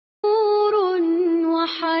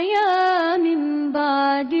وحياة من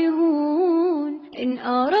بعد هون إن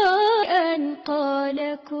أراد أن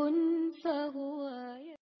قال كن فهو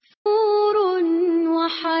نور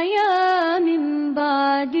وحياة من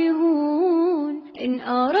بعد هون إن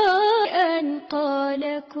أراد أن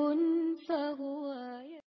قال كن فهو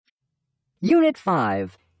Unit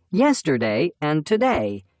 5. Yesterday and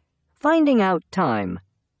Today. Finding out time.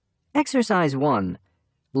 Exercise 1.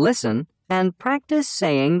 Listen and practice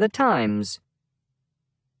saying the times.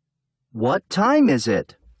 What time is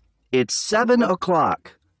it? It's 7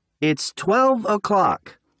 o'clock. It's 12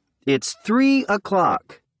 o'clock. It's 3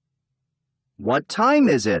 o'clock. What time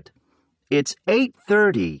is it? It's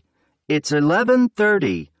 8:30. It's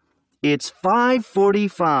 11:30. It's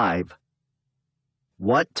 5:45.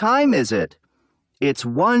 What time is it? It's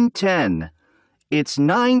 1:10. It's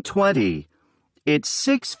 9:20. It's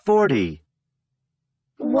 6:40.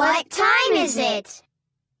 What time is it?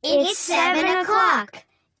 It's 7 o'clock.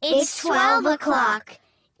 It's 12 o'clock.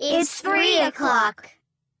 It's 3 o'clock.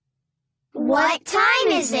 What time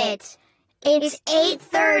is it? It's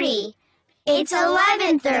 8:30. It's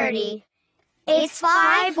 11:30. It's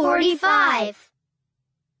 5:45.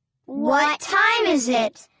 What time is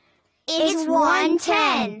it? It's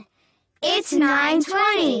 1:10. It's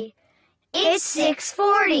 9:20. It's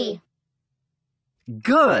 6:40.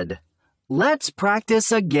 Good. Let's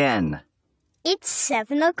practice again. It's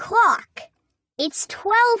 7 o'clock. It's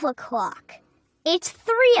 12 o'clock. It's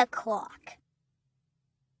 3 o'clock.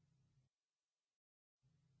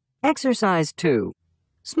 Exercise 2.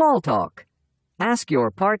 Small talk. Ask your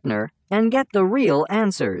partner and get the real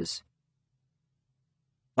answers.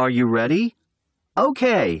 Are you ready?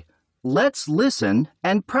 Okay, let's listen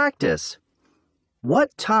and practice.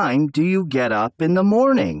 What time do you get up in the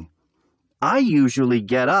morning? I usually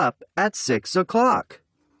get up at 6 o'clock.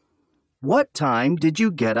 What time did you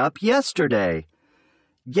get up yesterday?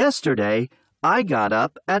 Yesterday, I got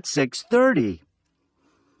up at 6:30.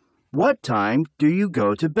 What time do you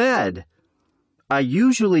go to bed? I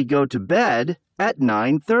usually go to bed at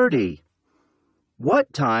 9:30.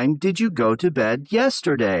 What time did you go to bed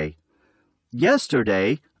yesterday?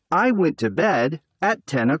 Yesterday, I went to bed at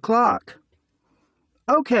 10 o'clock.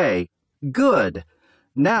 Okay, good.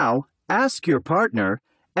 Now, ask your partner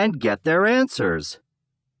and get their answers.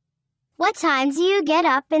 What time do you get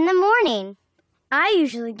up in the morning? I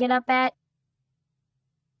usually get up at...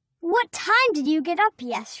 What time did you get up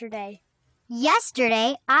yesterday?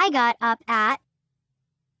 Yesterday, I got up at...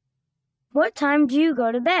 What time do you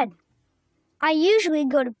go to bed? I usually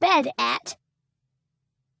go to bed at...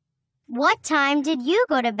 What time did you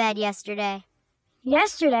go to bed yesterday?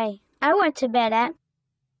 Yesterday, I went to bed at...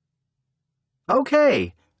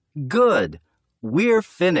 Okay, good. We're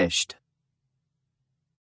finished.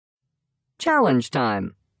 Challenge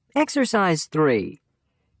time. Exercise 3.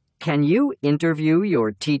 Can you interview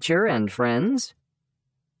your teacher and friends?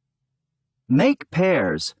 Make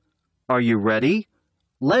pairs. Are you ready?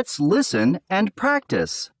 Let's listen and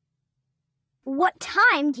practice. What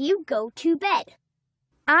time do you go to bed?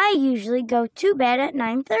 I usually go to bed at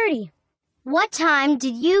 9:30. What time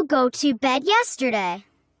did you go to bed yesterday?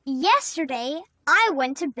 Yesterday, I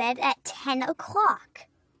went to bed at 10 o'clock.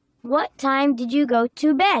 What time did you go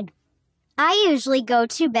to bed? I usually go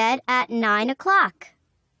to bed at 9 o'clock.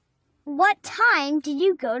 What time did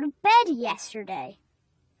you go to bed yesterday?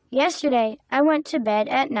 Yesterday, I went to bed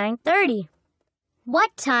at 9:30.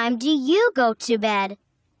 What time do you go to bed?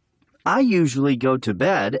 I usually go to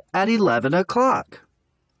bed at 11 o'clock.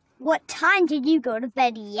 What time did you go to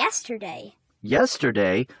bed yesterday?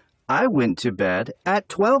 Yesterday, I went to bed at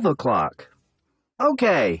 12 o'clock.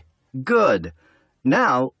 Okay, good.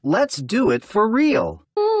 Now, let's do it for real.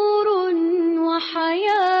 نور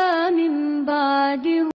وحياة